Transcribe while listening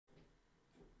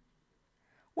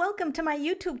Welcome to my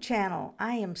YouTube channel.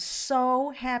 I am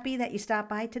so happy that you stopped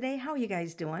by today. How are you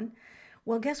guys doing?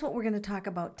 Well, guess what we're going to talk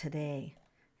about today?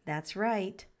 That's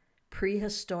right,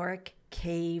 prehistoric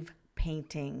cave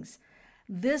paintings.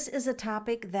 This is a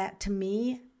topic that to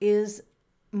me is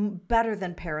better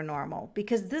than paranormal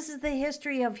because this is the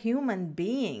history of human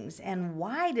beings and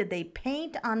why did they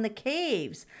paint on the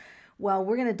caves? Well,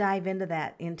 we're going to dive into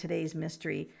that in today's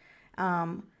mystery.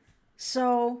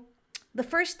 The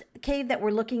first cave that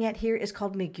we're looking at here is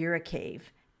called Megara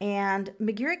Cave. And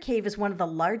Megara Cave is one of the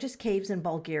largest caves in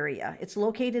Bulgaria. It's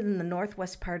located in the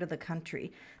northwest part of the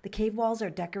country. The cave walls are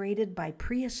decorated by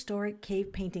prehistoric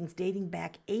cave paintings dating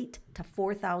back 8 to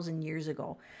 4,000 years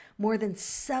ago. More than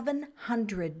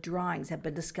 700 drawings have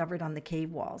been discovered on the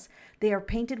cave walls. They are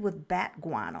painted with bat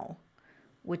guano,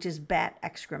 which is bat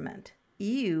excrement.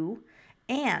 Ew.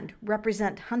 And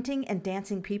represent hunting and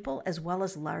dancing people as well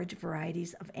as large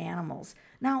varieties of animals.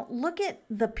 Now, look at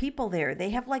the people there.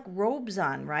 They have like robes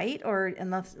on, right? Or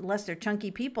unless they're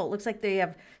chunky people, it looks like they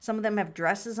have, some of them have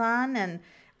dresses on and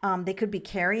they could be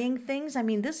carrying things. I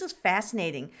mean, this is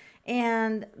fascinating.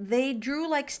 And they drew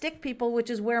like stick people, which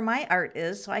is where my art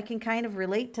is, so I can kind of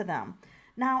relate to them.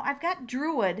 Now, I've got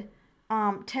Druid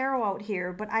tarot out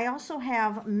here, but I also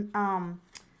have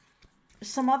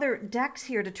some other decks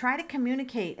here to try to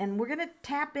communicate, and we're going to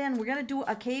tap in. We're going to do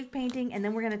a cave painting, and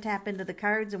then we're going to tap into the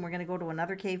cards, and we're going to go to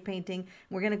another cave painting.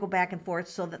 We're going to go back and forth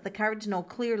so that the cards know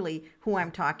clearly who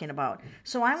I'm talking about.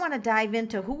 So I want to dive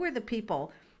into who were the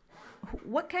people,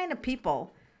 what kind of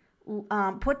people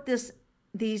put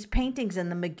these paintings in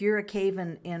the Megara Cave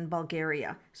in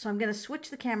Bulgaria. So I'm going to switch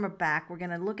the camera back. We're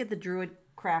going to look at the Druid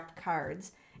Craft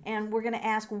cards, and we're going to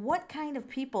ask what kind of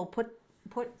people put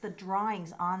the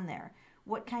drawings on there.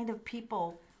 What kind of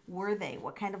people were they?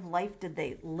 What kind of life did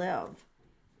they live?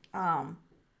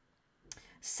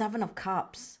 Seven of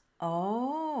Cups.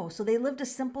 Oh, so they lived a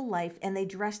simple life and they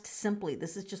dressed simply.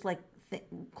 This is just like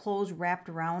clothes wrapped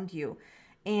around you.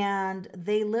 And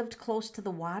they lived close to the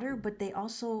water, but they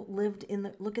also lived in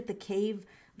the, look at the cave,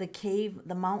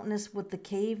 the mountainous with the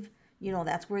cave, you know,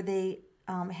 that's where they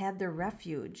had their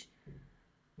refuge.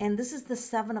 And this is the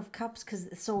Seven of Cups,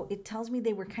 so it tells me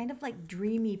they were kind of like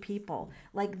dreamy people.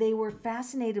 Like they were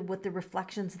fascinated with the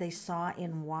reflections they saw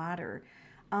in water.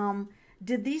 Were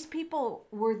these people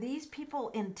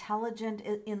intelligent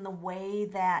in the way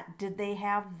that, did they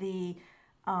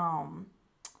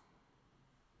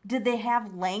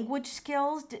have language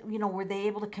skills? Were they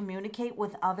able to communicate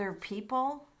with other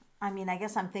people? I mean, I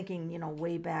guess I'm thinking,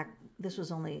 way back, this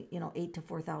was only, 8 to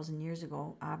 4,000 years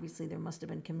ago. Obviously, there must have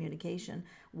been communication.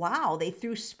 Wow, they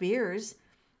threw spears.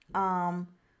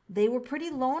 They were pretty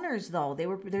loners, though.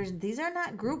 These are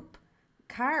not group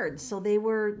cards, so they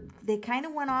kind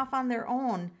of went off on their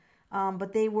own,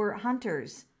 but they were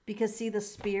hunters. Because see the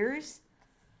spears?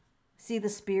 See the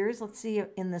spears? Let's see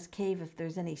in this cave if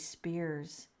there's any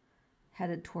spears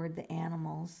headed toward the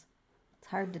animals. It's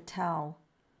hard to tell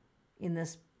in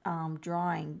this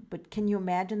drawing, but can you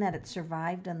imagine that it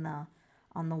survived on the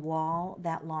wall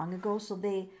that long ago? So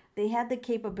they had the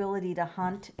capability to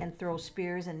hunt and throw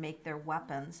spears and make their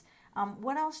weapons.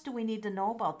 What else do we need to know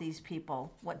about these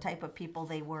people? What type of people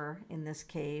they were in this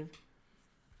cave?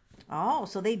 Oh,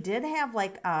 so they did have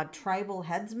like a tribal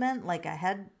headsman, like a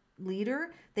head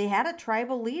leader. They had a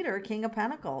tribal leader, King of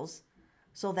Pentacles.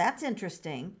 So that's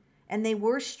interesting. And they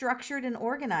were structured and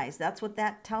organized. That's what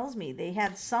that tells me. They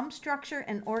had some structure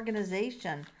and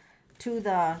organization to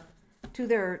their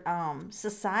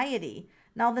society.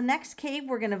 Now, the next cave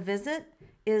we're going to visit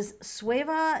is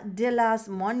Cueva de las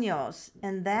Moños,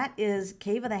 and that is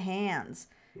Cave of the Hands.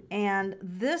 And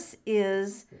this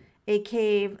is a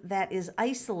cave that is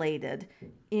isolated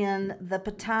in the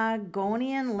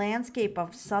Patagonian landscape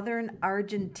of southern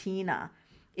Argentina.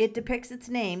 It depicts its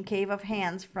name, Cave of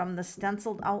Hands, from the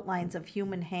stenciled outlines of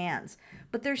human hands.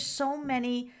 But there's so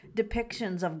many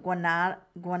depictions of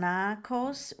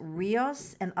guanacos,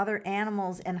 rios, and other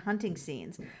animals and hunting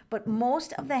scenes. But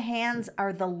most of the hands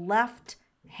are the left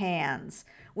hands,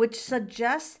 which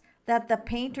suggests that the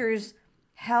painters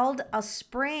held a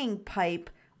spraying pipe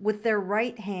with their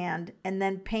right hand and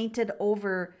then painted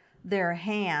over their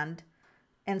hand.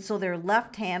 And so their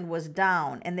left hand was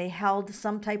down and they held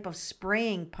some type of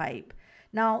spraying pipe.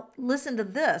 Now, listen to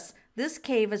this. This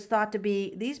cave is thought to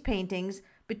be, these paintings,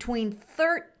 between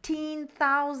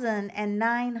 13,000 and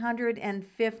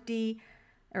 950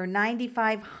 or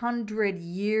 9,500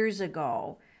 years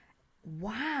ago.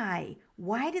 Why?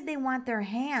 Why did they want their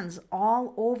hands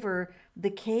all over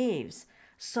the caves?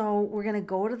 So we're going to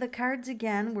go to the cards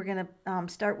again. We're going to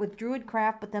start with Druid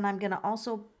Craft, but then I'm going to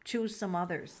also choose some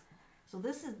others. So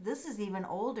this is even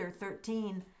older,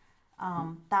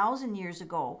 13,000 years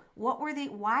ago.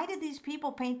 Why did these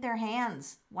people paint their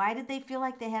hands? Why did they feel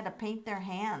like they had to paint their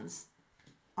hands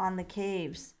on the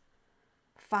caves?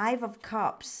 5 of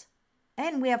Cups.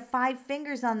 And we have 5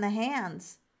 fingers on the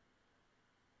hands.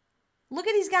 Look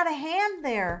at, he's got a hand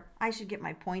there. I should get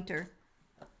my pointer.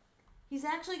 He's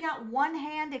actually got one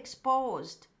hand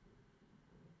exposed.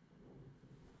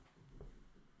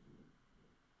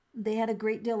 They had a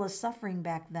great deal of suffering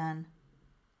back then.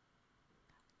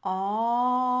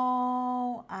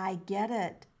 Oh, I get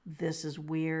it. This is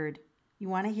weird. You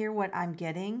want to hear what I'm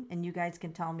getting? And you guys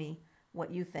can tell me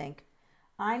what you think.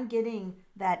 I'm getting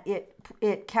that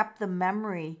it kept the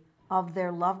memory of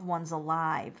their loved ones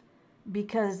alive,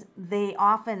 because they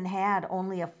often had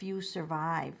only a few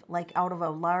survive. Like out of a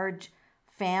large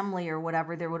family or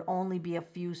whatever, there would only be a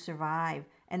few survive.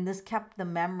 And this kept the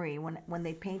memory. When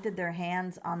they painted their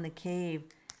hands on the cave,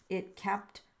 it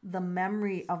kept the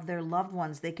memory of their loved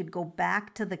ones. They could go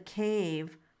back to the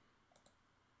cave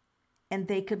and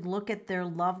they could look at their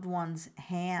loved ones'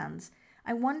 hands.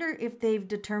 I wonder if they've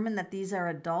determined that these are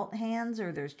adult hands,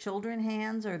 or there's children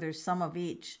hands, or there's some of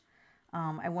each.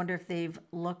 I wonder if they've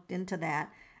looked into that.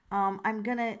 I'm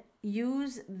going to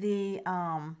use a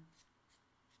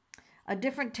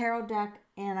different tarot deck,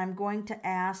 and I'm going to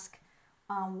ask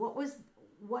what was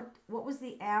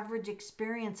the average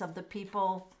experience of the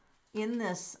people in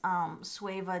this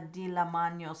Sueva de la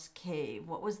Manos cave?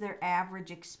 What was their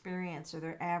average experience, or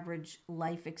their average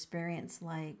life experience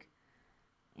like?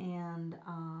 And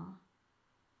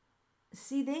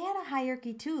see, they had a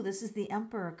hierarchy too. This is the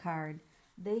Emperor card.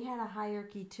 They had a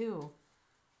hierarchy too.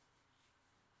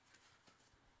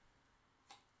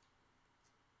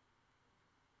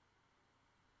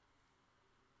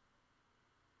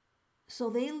 So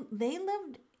they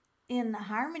lived in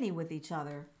harmony with each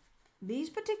other. These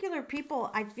particular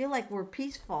people, I feel like, were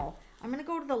peaceful. I'm going to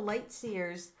go to the Light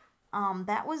Seers.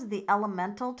 That was the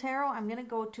Elemental Tarot. I'm going to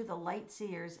go to the Light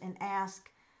Seers and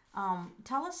ask,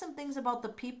 tell us some things about the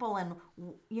people, and,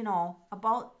 you know,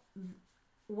 about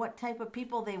what type of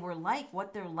people they were like,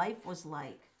 what their life was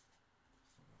like.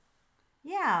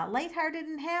 Yeah, lighthearted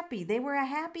and happy. They were a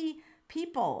happy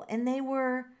people, and they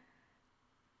were,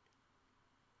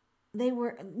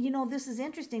 you know, this is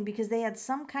interesting because they had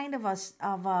some kind of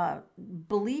a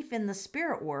belief in the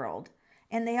spirit world.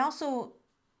 And they also,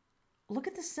 look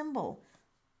at the symbol.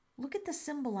 Look at the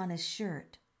symbol on his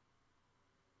shirt.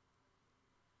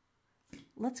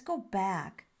 Let's go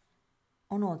back.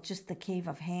 Oh no, it's just the Cave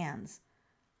of Hands.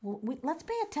 Well, let's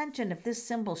pay attention if this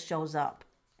symbol shows up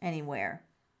anywhere.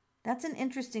 That's an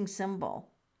interesting symbol.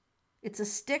 It's a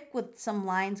stick with some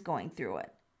lines going through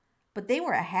it. But they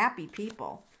were a happy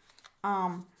people.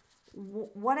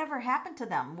 Whatever happened to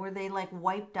them? Were they like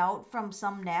wiped out from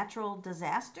some natural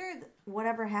disaster?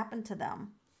 Whatever happened to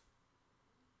them?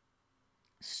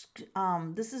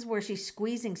 This is where she's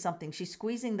squeezing something. She's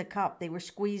squeezing the cup. They were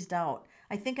squeezed out.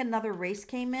 I think another race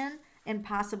came in and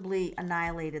possibly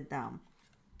annihilated them.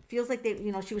 Feels like they,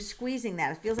 you know, she was squeezing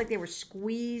that. It feels like they were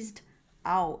squeezed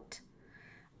out.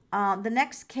 The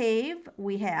next cave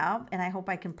we have, and I hope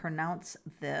I can pronounce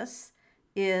this,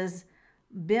 is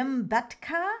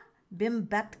Bhimbetka,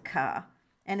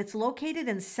 and it's located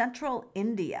in central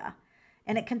India,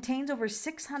 and it contains over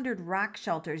 600 rock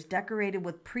shelters decorated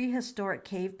with prehistoric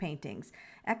cave paintings,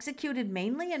 executed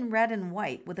mainly in red and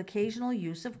white with occasional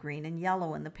use of green and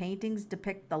yellow, and the paintings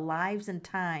depict the lives and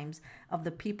times of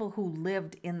the people who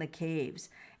lived in the caves.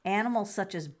 Animals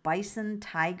such as bison,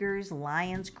 tigers,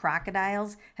 lions,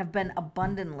 crocodiles have been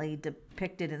abundantly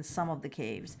depicted in some of the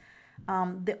caves.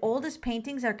 The oldest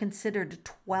paintings are considered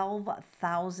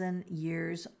 12,000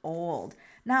 years old.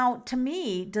 Now, to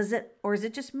me, does it, or is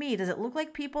it just me, does it look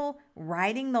like people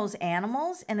riding those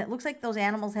animals? And it looks like those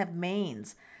animals have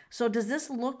manes. So does this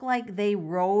look like they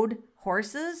rode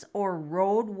horses or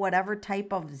rode whatever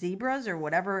type of zebras or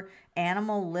whatever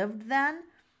animal lived then?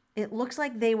 It looks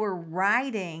like they were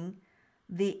riding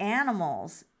the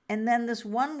animals. And then this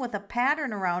one with a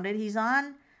pattern around it,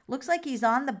 looks like he's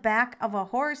on the back of a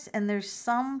horse, and there's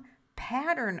some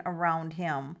pattern around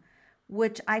him,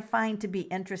 which I find to be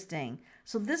interesting.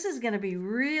 So this is going to be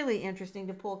really interesting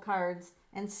to pull cards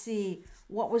and see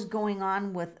what was going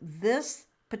on with this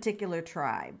particular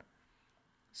tribe.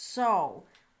 So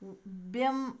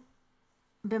Bhimbetka,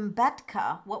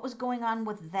 what was going on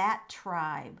with that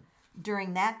tribe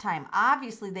during that time?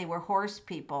 Obviously, they were horse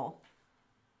people.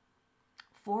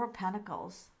 4 of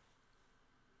Pentacles.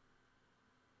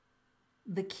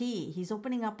 The key. He's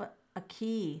opening up a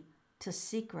key to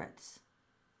secrets.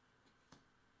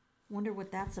 Wonder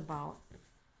what that's about.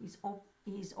 He's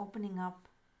opening up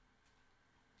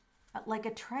like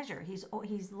a treasure.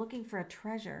 He's looking for a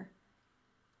treasure.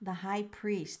 The high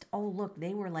priest. Oh, look,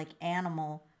 they were like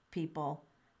animal people.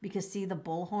 Because see the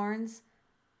bullhorns?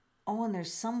 Oh, and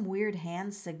there's some weird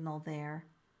hand signal there.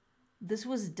 This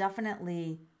was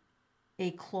definitely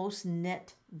a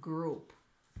close-knit group.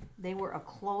 They were a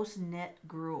close-knit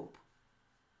group.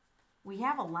 We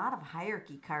have a lot of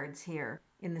hierarchy cards here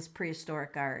in this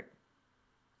prehistoric art.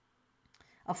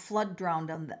 A flood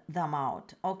drowned them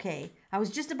out. Okay, I was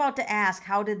just about to ask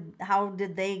how did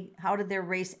their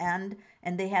race end?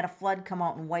 And they had a flood come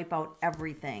out and wipe out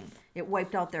everything. It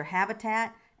wiped out their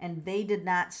habitat, and they did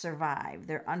not survive.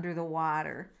 They're under the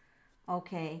water.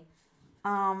 Okay,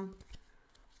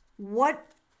 what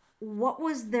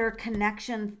was their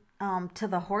connection to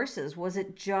the horses? Was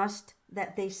it just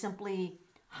that they simply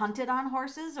hunted on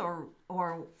horses, or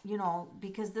you know,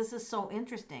 because this is so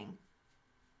interesting.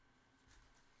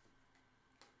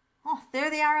 Oh, there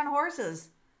they are on horses.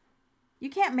 You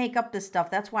can't make up this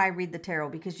stuff. That's why I read the tarot,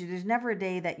 because there's never a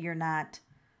day that you're not,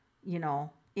 you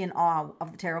know, in awe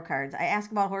of the tarot cards. I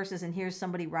ask about horses, and here's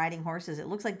somebody riding horses. It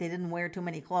looks like they didn't wear too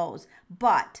many clothes,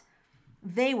 but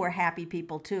they were happy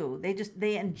people too.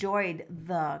 They enjoyed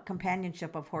the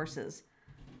companionship of horses.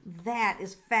 That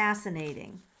is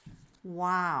fascinating.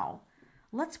 Wow.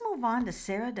 Let's move on to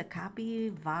Sarah de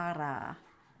Capivara.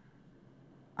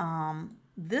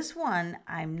 This one,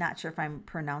 I'm not sure if I'm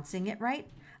pronouncing it right.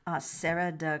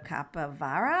 Serra de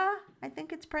Capivara, I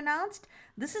think it's pronounced.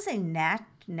 This is a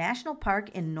national park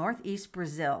in northeast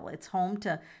Brazil. It's home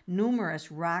to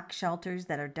numerous rock shelters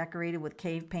that are decorated with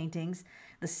cave paintings,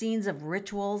 the scenes of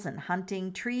rituals and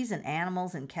hunting, trees and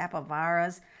animals and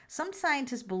capybaras. Some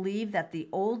scientists believe that the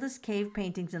oldest cave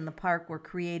paintings in the park were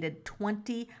created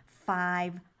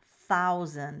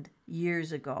 25,000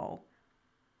 years ago.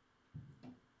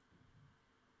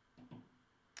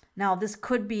 Now, this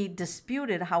could be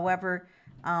disputed. However,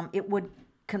 it would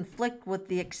conflict with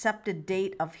the accepted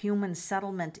date of human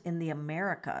settlement in the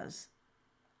Americas.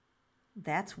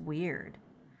 That's weird.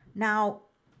 Now,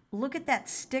 look at that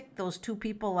stick. Those two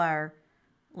people are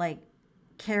like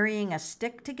carrying a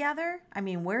stick together. I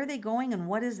mean, where are they going, and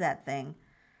what is that thing?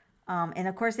 And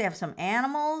of course, they have some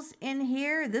animals in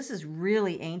here. This is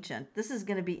really ancient. This is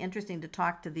going to be interesting to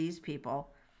talk to these people.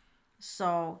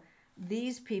 So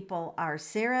these people are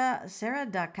Serra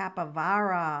da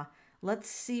Capivara. Let's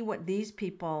see what these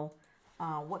people,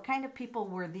 what kind of people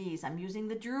were these? I'm using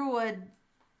the Druid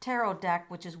Tarot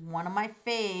deck, which is one of my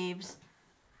faves.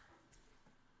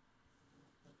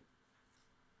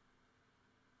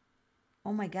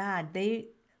 Oh my God,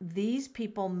 these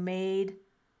people made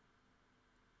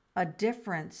a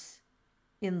difference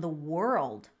in the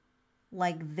world.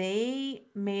 Like, they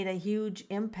made a huge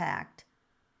impact.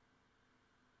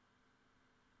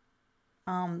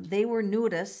 They were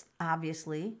nudists,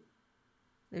 obviously.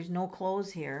 There's no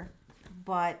clothes here,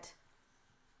 but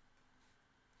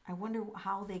I wonder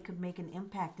how they could make an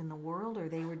impact in the world, or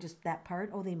they were just that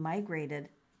part. Oh, they migrated.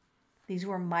 These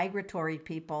were migratory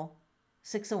people.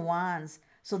 Six of Wands.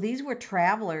 So these were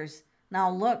travelers.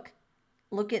 Now look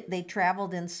at, they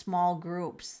traveled in small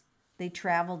groups. They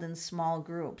traveled in small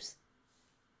groups.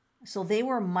 So they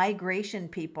were migration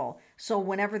people. So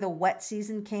whenever the wet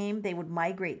season came, they would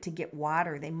migrate to get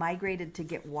water. They migrated to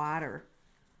get water.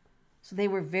 So they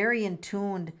were very in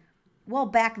tuned. Well,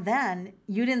 back then,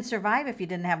 you didn't survive if you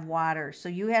didn't have water. So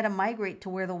you had to migrate to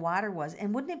where the water was.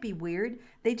 And wouldn't it be weird?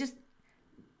 They just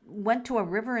went to a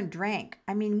river and drank.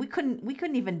 I mean, we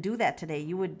couldn't even do that today.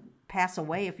 You would pass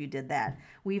away if you did that.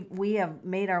 We have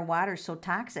made our water so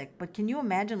toxic. But can you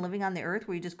imagine living on the earth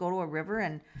where you just go to a river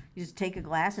and you just take a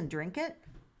glass and drink it?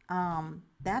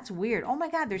 That's weird. Oh my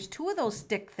God, there's two of those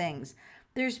stick things.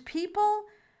 There's people,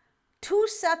 two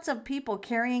sets of people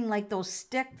carrying like those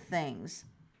stick things.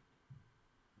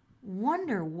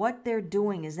 Wonder what they're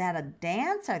doing. Is that a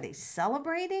dance? Are they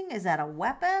celebrating? Is that a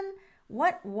weapon?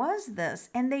 What was this?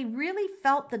 And they really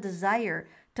felt the desire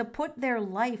to put their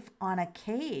life on a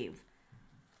cave.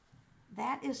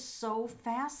 That is so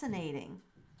fascinating.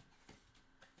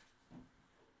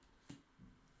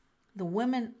 The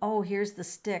women, oh, here's the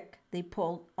stick they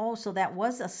pulled. Oh, so that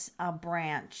was a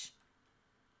branch.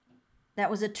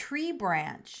 That was a tree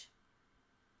branch.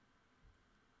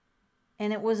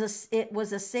 And it was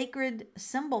a sacred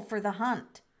symbol for the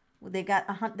hunt. They got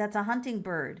a hunt, that's a hunting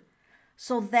bird.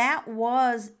 So that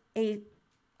was a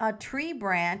tree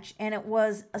branch, and it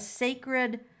was a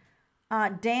sacred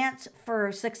dance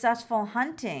for successful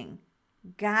hunting.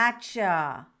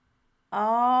 Gotcha.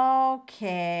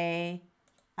 Okay.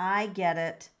 I get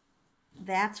it.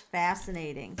 That's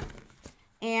fascinating.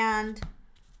 And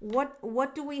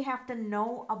What do we have to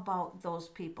know about those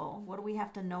people? What do we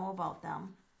have to know about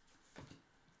them?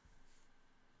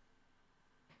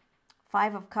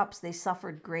 Five of Cups, they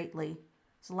suffered greatly.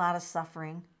 It's a lot of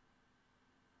suffering.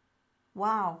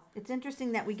 Wow, it's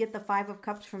interesting that we get the Five of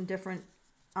Cups from different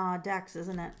decks,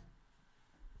 isn't it?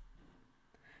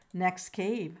 Next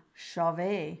cave,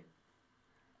 Chauvet.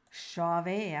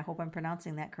 Chauvet, I hope I'm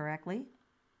pronouncing that correctly.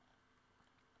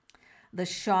 The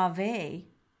Chauvet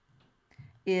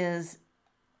is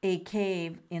a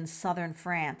cave in southern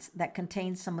France that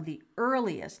contains some of the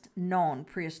earliest known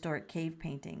prehistoric cave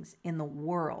paintings in the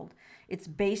world. It's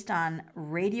based on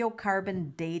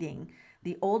radiocarbon dating.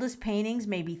 The oldest paintings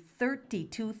may be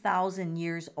 32,000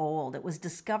 years old. It was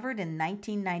discovered in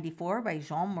 1994 by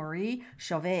Jean-Marie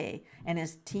Chauvet and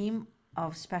his team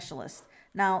of specialists.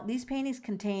 Now, these paintings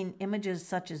contain images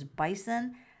such as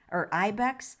bison or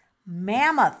ibex,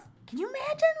 mammoth. Can you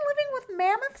imagine living with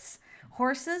mammoths?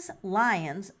 Horses,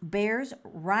 lions, bears,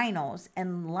 rhinos,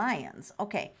 and lions.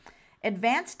 Okay.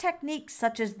 Advanced techniques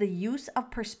such as the use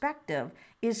of perspective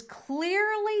is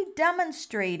clearly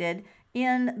demonstrated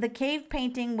in the cave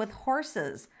painting with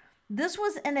horses. This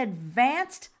was an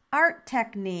advanced art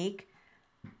technique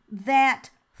that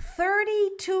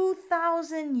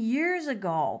 32,000 years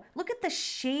ago, look at the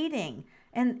shading.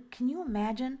 And can you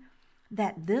imagine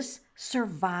that this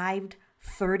survived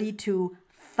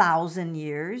 32,000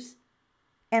 years?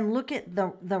 And look at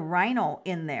the rhino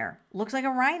in there. Looks like a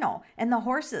rhino. And the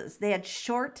horses, they had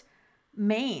short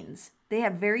manes. They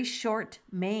had very short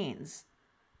manes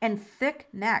and thick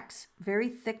necks, very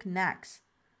thick necks.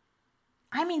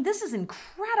 I mean, this is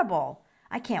incredible.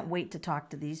 I can't wait to talk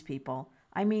to these people.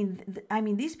 I mean,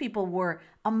 these people were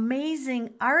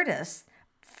amazing artists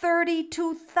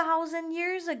 32,000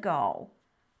 years ago.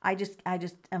 I just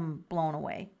am blown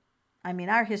away. I mean,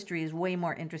 our history is way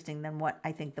more interesting than what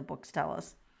I think the books tell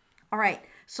us. All right,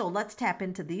 so let's tap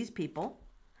into these people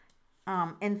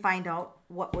and find out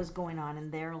what was going on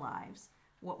in their lives.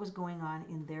 What was going on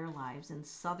in their lives in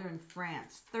southern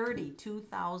France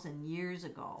 32,000 years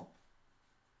ago.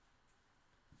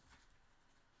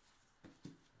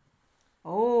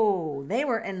 Oh, they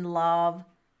were in love.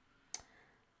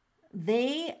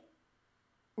 They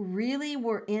really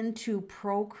were into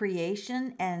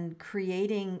procreation and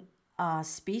creating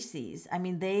species. I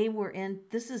mean, they were in,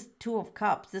 this is Two of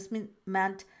Cups. This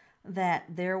meant that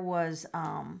there was,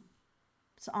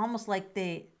 it's almost like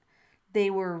they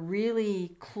were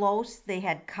really close. They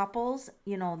had couples,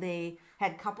 you know, they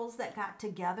had couples that got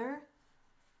together.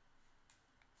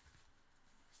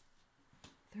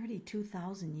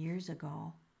 32,000 years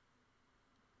ago.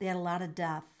 They had a lot of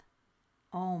death.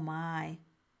 Oh my.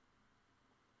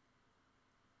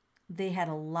 They had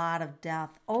a lot of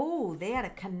death. Oh, they had a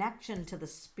connection to the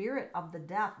spirit of the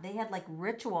death. They had like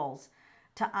rituals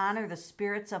to honor the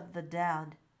spirits of the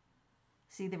dead.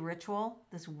 See the ritual?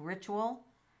 This ritual?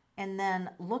 And then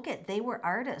look at, they were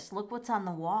artists. Look what's on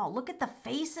the wall. Look at the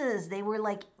faces. They were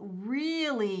like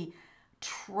really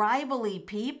tribally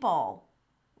people.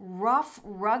 Rough,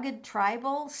 rugged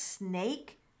tribal,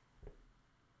 snake.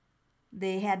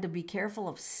 They had to be careful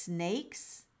of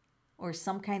snakes or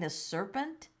some kind of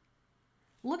serpent.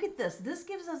 Look at this. This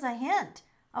gives us a hint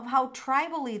of how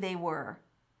tribally they were.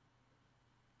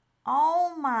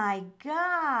 Oh my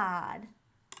God.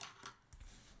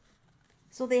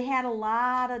 So they had a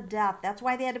lot of death. That's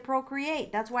why they had to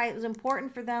procreate. That's why it was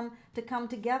important for them to come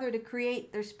together to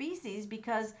create their species,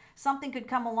 because something could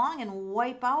come along and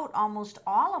wipe out almost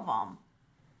all of them.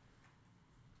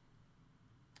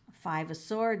 Five of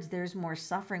Swords, there's more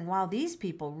suffering. Wow, these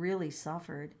people really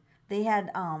suffered. They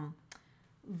had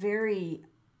very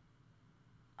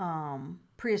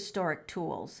prehistoric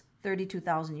tools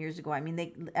 32,000 years ago. I mean,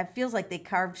 it feels like they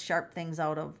carved sharp things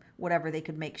out of whatever they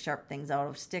could make sharp things out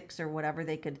of, sticks or whatever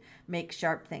they could make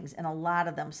sharp things. And a lot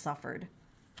of them suffered.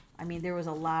 I mean, there was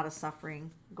a lot of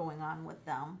suffering going on with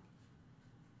them.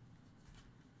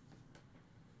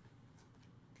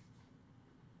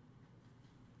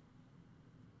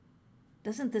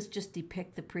 Doesn't this just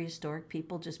depict the prehistoric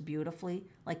people just beautifully?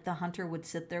 Like the hunter would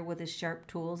sit there with his sharp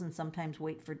tools and sometimes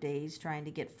wait for days trying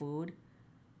to get food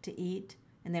to eat.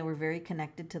 And they were very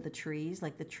connected to the trees,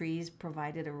 like the trees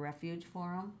provided a refuge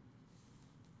for them.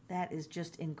 That is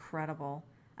just incredible.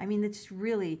 I mean, it's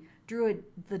really,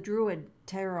 the Druid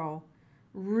Tarot,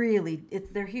 really,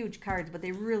 they're huge cards, but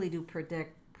they really do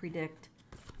predict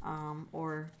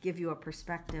or give you a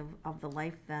perspective of the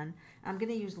life then. I'm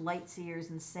going to use light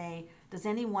seers and say, does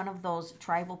any one of those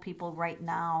tribal people right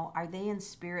now, are they in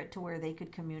spirit to where they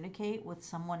could communicate with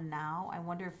someone now? I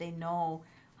wonder if they know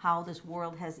how this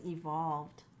world has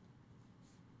evolved.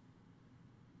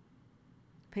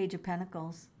 Page of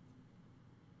Pentacles.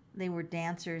 They were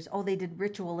dancers. Oh, they did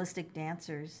ritualistic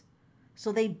dancers.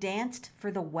 So they danced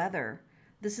for the weather.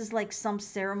 This is like some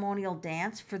ceremonial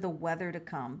dance for the weather to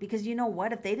come. Because you know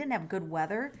what? If they didn't have good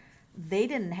weather, they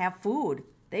didn't have food.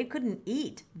 They couldn't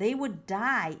eat. They would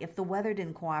die if the weather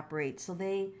didn't cooperate. So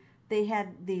they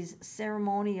had these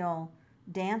ceremonial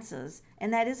dances.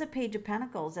 And that is a Page of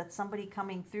Pentacles. That's somebody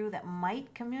coming through that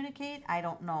might communicate. I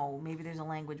don't know. Maybe there's a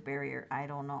language barrier. I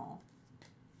don't know.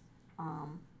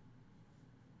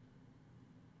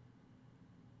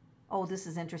 Oh, this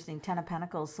is interesting. 10 of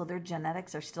Pentacles. So their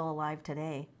genetics are still alive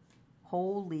today.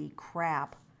 Holy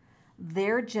crap.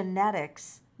 Their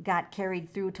genetics got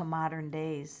carried through to modern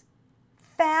days.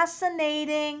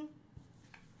 Fascinating.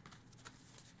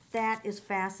 That is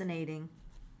fascinating.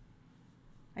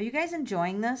 Are you guys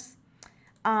enjoying this?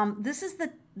 This is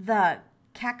the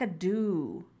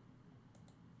Kakadu.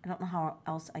 I don't know how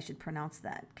else I should pronounce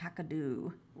that.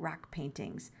 Kakadu rock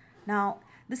paintings. Now,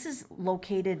 these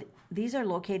are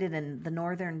located in the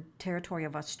Northern Territory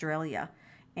of Australia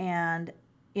and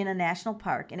in a national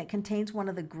park, and it contains one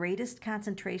of the greatest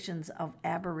concentrations of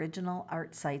Aboriginal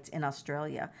art sites in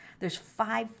Australia. There's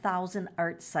 5,000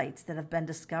 art sites that have been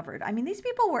discovered. I mean, these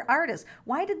people were artists.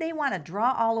 Why did they want to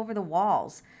draw all over the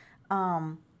walls?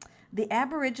 The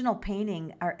Aboriginal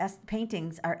paintings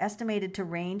are estimated to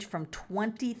range from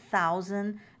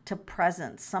 20,000 to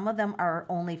present. Some of them are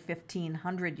only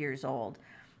 1,500 years old.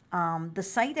 The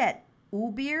site at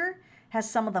Ubir has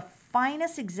some of the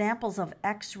finest examples of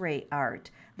X-ray art.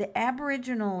 The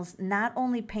Aboriginals not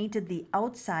only painted the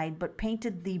outside, but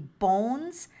painted the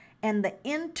bones and the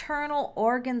internal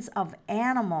organs of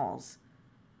animals.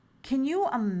 Can you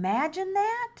imagine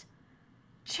that?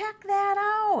 Check that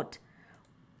out.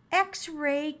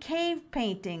 X-ray cave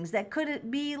paintings that could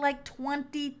be like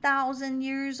 20,000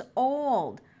 years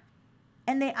old.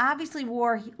 And they obviously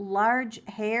wore large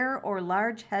hair or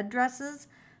large headdresses.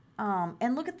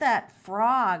 And look at that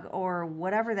frog or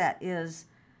whatever that is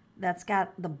that's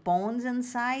got the bones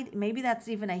inside. Maybe that's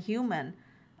even a human.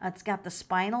 It's got the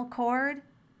spinal cord.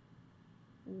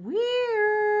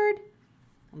 Weird.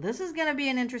 This is going to be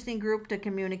an interesting group to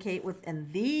communicate with.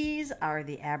 And these are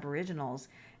the Aboriginals.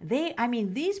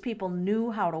 These people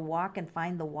knew how to walk and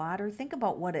find the water. Think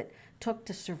about what it took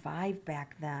to survive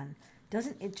back then.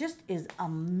 It just is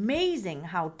amazing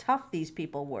how tough these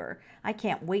people were. I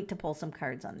can't wait to pull some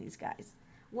cards on these guys.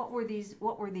 What were these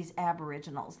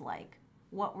Aboriginals like?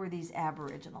 What were these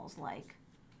Aboriginals like?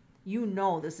 You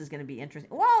know this is going to be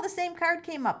interesting. Wow, the same card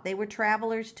came up. They were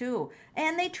travelers too.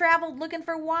 And they traveled looking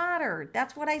for water.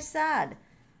 That's what I said.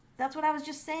 That's what I was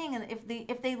just saying. And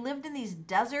if they lived in these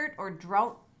desert or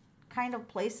drought kind of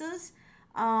places,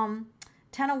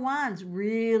 10 of Wands,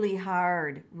 really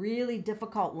hard, really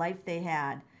difficult life they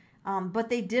had. But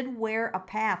they did wear a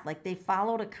path, like they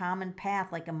followed a common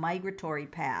path, like a migratory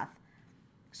path.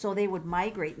 So they would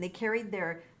migrate, and they carried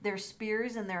their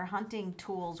spears and their hunting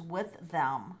tools with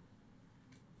them.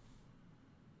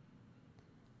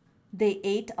 They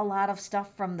ate a lot of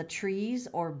stuff from the trees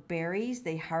or berries.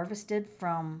 They harvested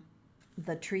from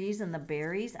the trees and the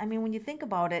berries. I mean, when you think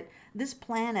about it, this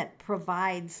planet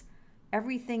provides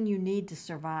everything you need to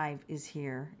survive is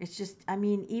here. It's just,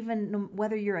 even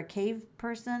whether you're a cave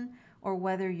person or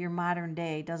whether you're modern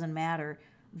day, doesn't matter.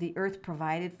 The earth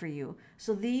provided for you.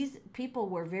 So these people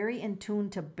were very in tune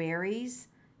to berries,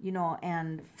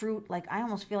 and fruit. Like, I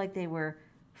almost feel like they were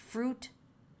fruit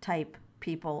type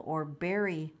people or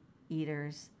berry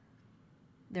eaters.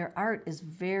 Their art is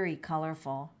very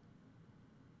colorful.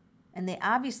 And they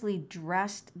obviously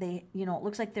dressed, it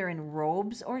looks like they're in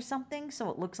robes or something. So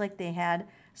it looks like they had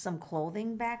some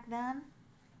clothing back then.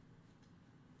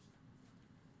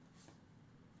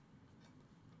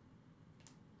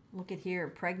 Look at here.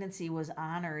 Pregnancy was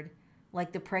honored.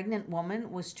 Like, the pregnant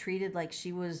woman was treated like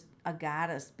she was a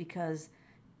goddess, because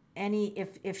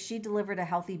if she delivered a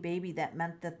healthy baby, that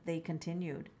meant that they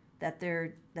continued,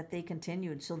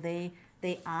 So they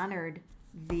honored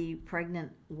the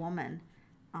pregnant woman.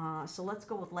 So let's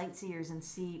go with light seers and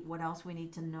see what else we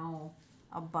need to know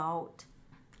about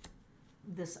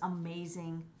this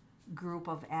amazing group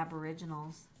of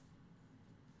Aboriginals.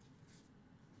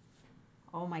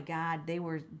 Oh my God, they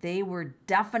were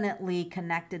definitely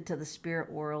connected to the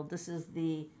spirit world. This is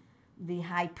the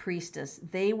high priestess.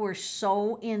 They were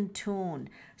so in tune.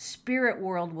 Spirit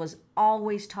world was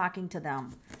always talking to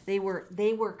them. They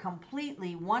were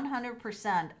completely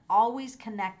 100% always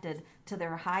connected to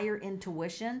their higher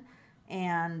intuition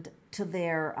and to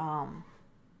their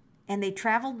and they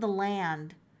traveled the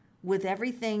land with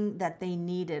everything that they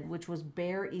needed, which was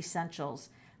bare essentials.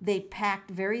 They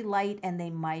packed very light and they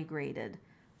migrated.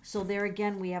 So there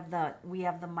again, we have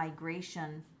the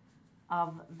migration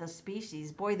of the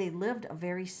species. Boy, they lived a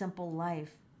very simple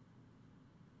life.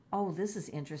 Oh, this is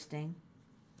interesting.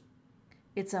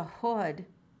 It's a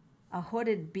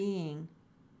hooded being,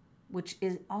 which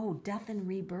is, oh, death and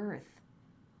rebirth.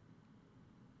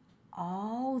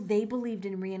 Oh, they believed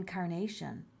in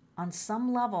reincarnation. On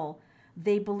some level,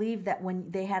 they believed that when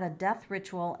they had a death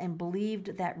ritual and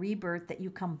believed that rebirth, that you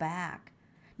come back.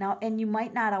 Now, and you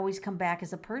might not always come back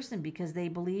as a person, because they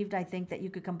believed, I think, that you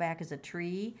could come back as a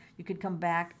tree. You could come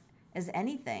back as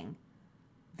anything.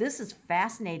 This is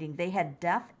fascinating. They had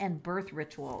death and birth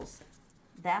rituals.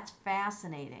 That's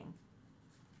fascinating.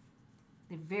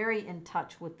 They're very in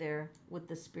touch with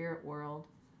the spirit world.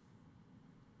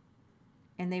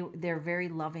 And they're very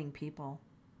loving people.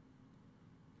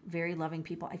 Very loving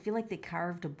people. I feel like they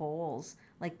carved bowls,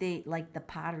 like the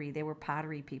pottery. They were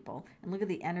pottery people. And look at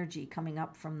the energy coming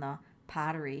up from the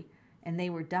pottery. And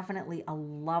they were definitely a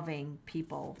loving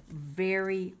people.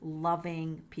 Very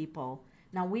loving people.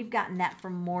 Now, we've gotten that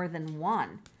from more than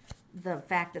one. The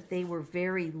fact that they were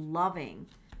very loving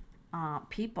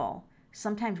people.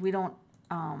 Sometimes we don't,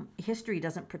 history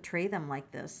doesn't portray them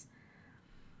like this.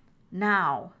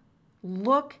 Now,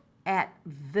 look at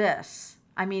this.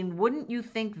 I mean, wouldn't you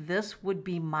think this would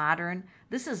be modern?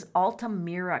 This is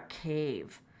Altamira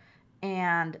Cave.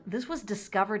 And this was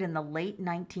discovered in the late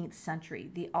 19th century.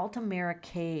 The Altamira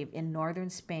Cave in northern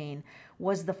Spain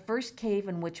was the first cave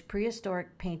in which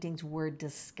prehistoric paintings were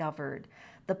discovered.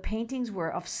 The paintings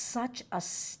were of such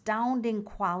astounding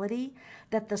quality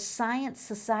that the Science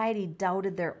Society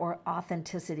doubted their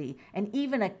authenticity and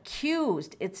even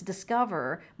accused its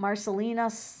discoverer, Marcelina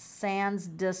Sanz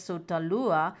de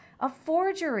Sotalua, of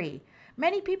forgery.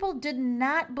 Many people did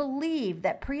not believe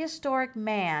that prehistoric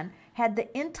man had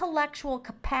the intellectual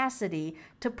capacity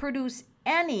to produce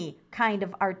any kind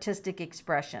of artistic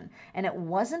expression. And it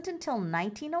wasn't until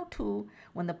 1902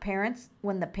 when the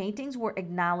paintings were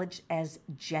acknowledged as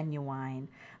genuine.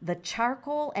 The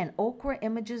charcoal and ochre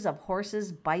images of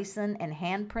horses, bison, and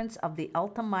handprints of the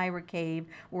Altamira Cave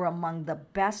were among the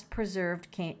best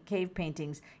preserved cave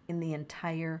paintings in the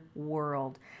entire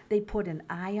world. They put an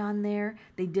eye on there.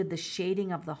 They did the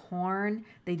shading of the horn.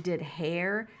 They did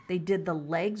hair. They did the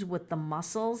legs with the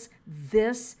muscles.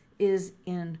 This is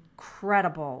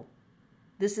incredible.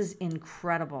 This is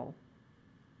incredible.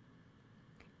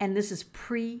 And this is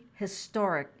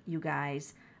prehistoric, you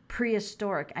guys.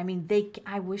 Prehistoric. I mean,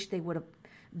 I wish they would have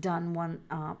done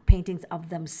paintings of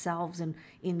themselves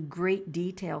in great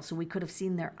detail, so we could have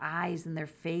seen their eyes and their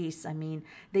face. I mean,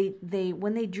 they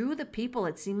when they drew the people,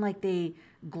 it seemed like they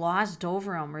glossed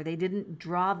over them, or they didn't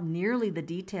draw nearly the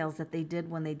details that they did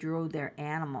when they drew their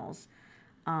animals.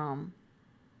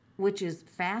 Which is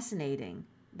fascinating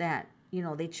that,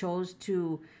 they chose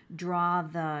to draw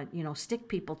the, stick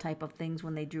people type of things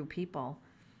when they drew people.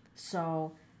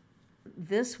 So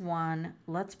this one,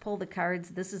 let's pull the cards.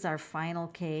 This is our final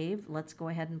cave. Let's go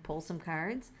ahead and pull some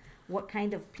cards. What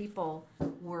kind of people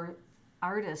were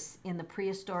artists in the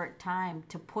prehistoric time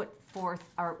to put forth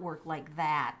artwork like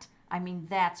that? I mean,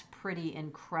 that's pretty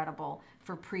incredible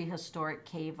for prehistoric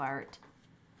cave art.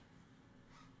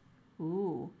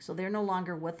 Ooh, so they're no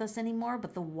longer with us anymore,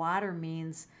 but the water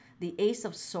means the Ace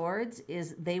of Swords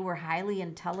is they were highly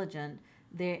intelligent.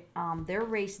 Their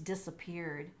race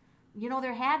disappeared.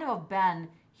 There had to have been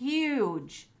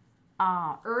huge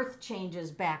earth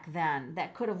changes back then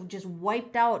that could have just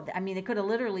wiped out. I mean, they could have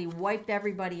literally wiped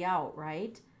everybody out,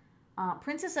 right?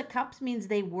 Princess of Cups means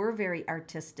they were very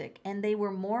artistic and they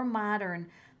were more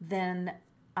modern than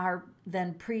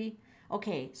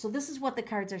Okay, so this is what the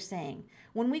cards are saying.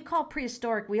 When we call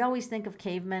prehistoric, we always think of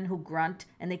cavemen who grunt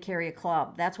and they carry a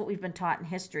club. That's what we've been taught in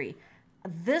history.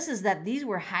 This is that these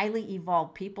were highly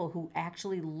evolved people who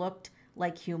actually looked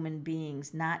like human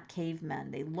beings, not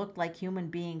cavemen. They looked like human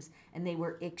beings and they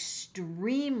were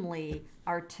extremely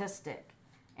artistic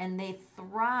and they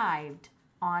thrived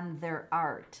on their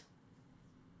art.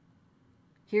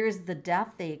 Here's the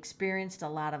death. They experienced a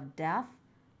lot of death.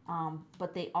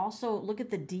 But they also, look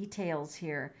at the details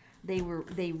here. They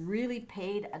really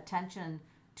paid attention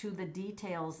to the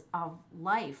details of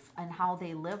life and how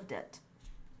they lived it.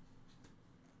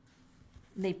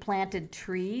 They planted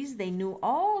trees. They knew,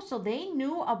 so they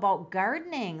knew about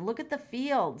gardening. Look at the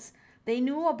fields. They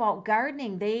knew about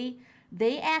gardening.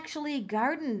 They actually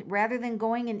gardened rather than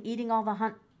going and eating all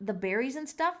the berries and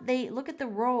stuff. They look at the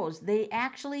rows. They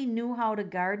actually knew how to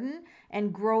garden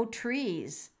and grow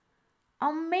trees.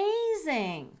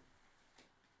 Amazing.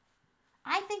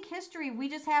 I think history, we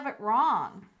just have it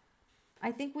wrong.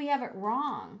 I think we have it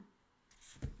wrong.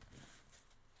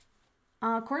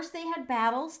 Of course, they had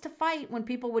battles to fight. When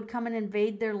people would come and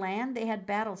invade their land, they had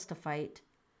battles to fight.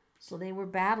 So they were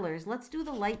battlers. Let's do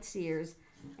the light seers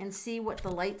and see what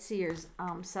the light seers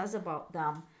says about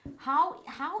them.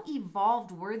 How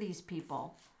evolved were these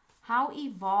people? How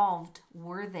evolved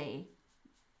were they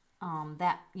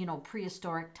that,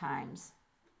 prehistoric times?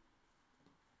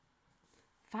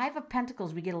 Five of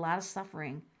Pentacles, we get a lot of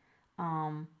suffering.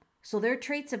 So their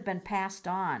traits have been passed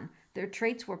on. Their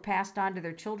traits were passed on to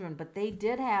their children, but they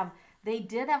did have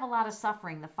a lot of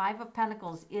suffering. The Five of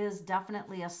Pentacles is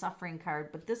definitely a suffering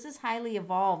card, but this is highly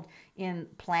evolved in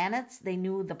planets. They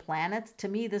knew the planets. To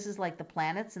me, this is like the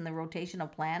planets and the rotation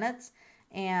of planets.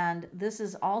 And this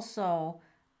is also,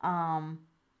 wow,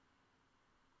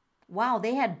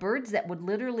 they had birds that would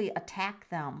literally attack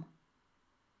them.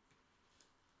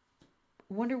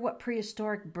 I wonder what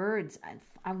prehistoric birds,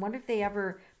 I wonder if they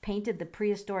ever painted the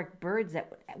prehistoric birds that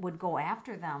would go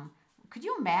after them. Could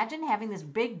you imagine having this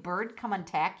big bird come and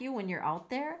attack you when you're out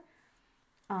there?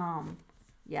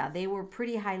 Yeah, they were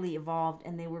pretty highly evolved,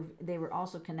 and they were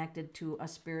also connected to a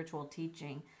spiritual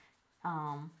teaching,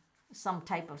 some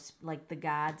type of, like, the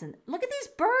gods. And look at these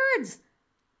birds.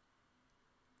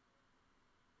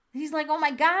 He's like, oh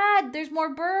my God, there's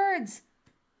more birds.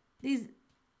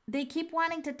 They keep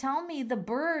wanting to tell me the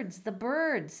birds.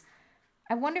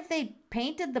 I wonder if they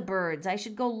painted the birds. I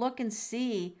should go look and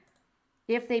see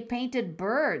if they painted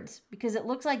birds, because it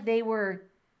looks like they were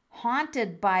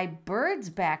haunted by birds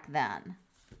back then.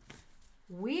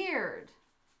 Weird.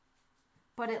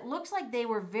 But it looks like they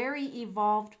were very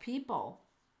evolved people.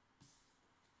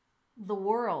 The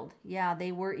world, yeah,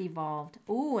 they were evolved.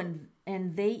 Ooh,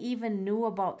 and they even knew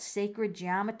about sacred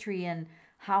geometry and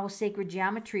how sacred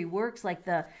geometry works. Like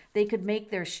they could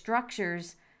make their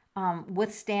structures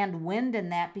withstand wind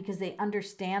and that, because they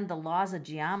understand the laws of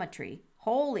geometry.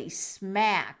 Holy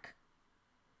smack.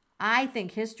 I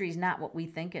think history is not what we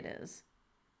think it is.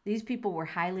 These people were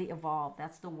highly evolved.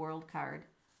 That's the World card.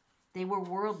 They were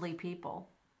worldly people.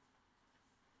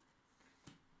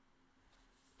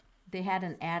 They had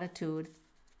an attitude.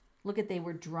 Look at, they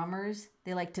were drummers.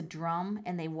 They liked to drum,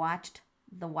 and they watched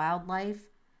the wildlife.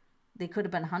 They could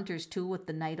have been hunters too, with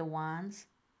the Knight of Wands.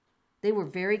 They were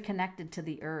very connected to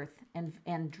the earth,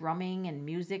 and drumming and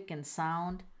music and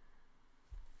sound.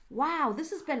 Wow,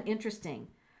 this has been interesting.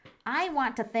 I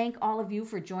want to thank all of you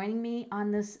for joining me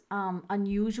on this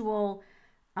unusual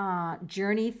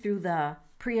journey through the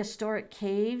prehistoric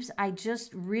caves. I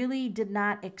just really did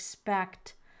not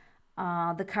expect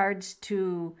the cards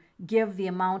to give the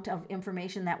amount of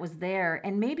information that was there.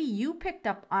 And maybe you picked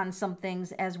up on some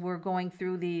things as we're going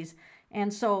through these.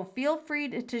 And so feel free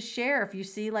to share if you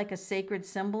see like a sacred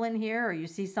symbol in here, or you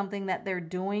see something that they're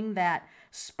doing that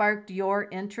sparked your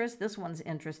interest. This one's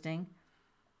interesting.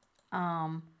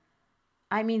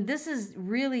 I mean, this has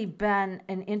really been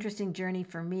an interesting journey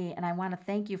for me, and I want to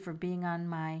thank you for being on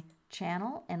my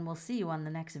channel, and we'll see you on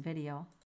the next video.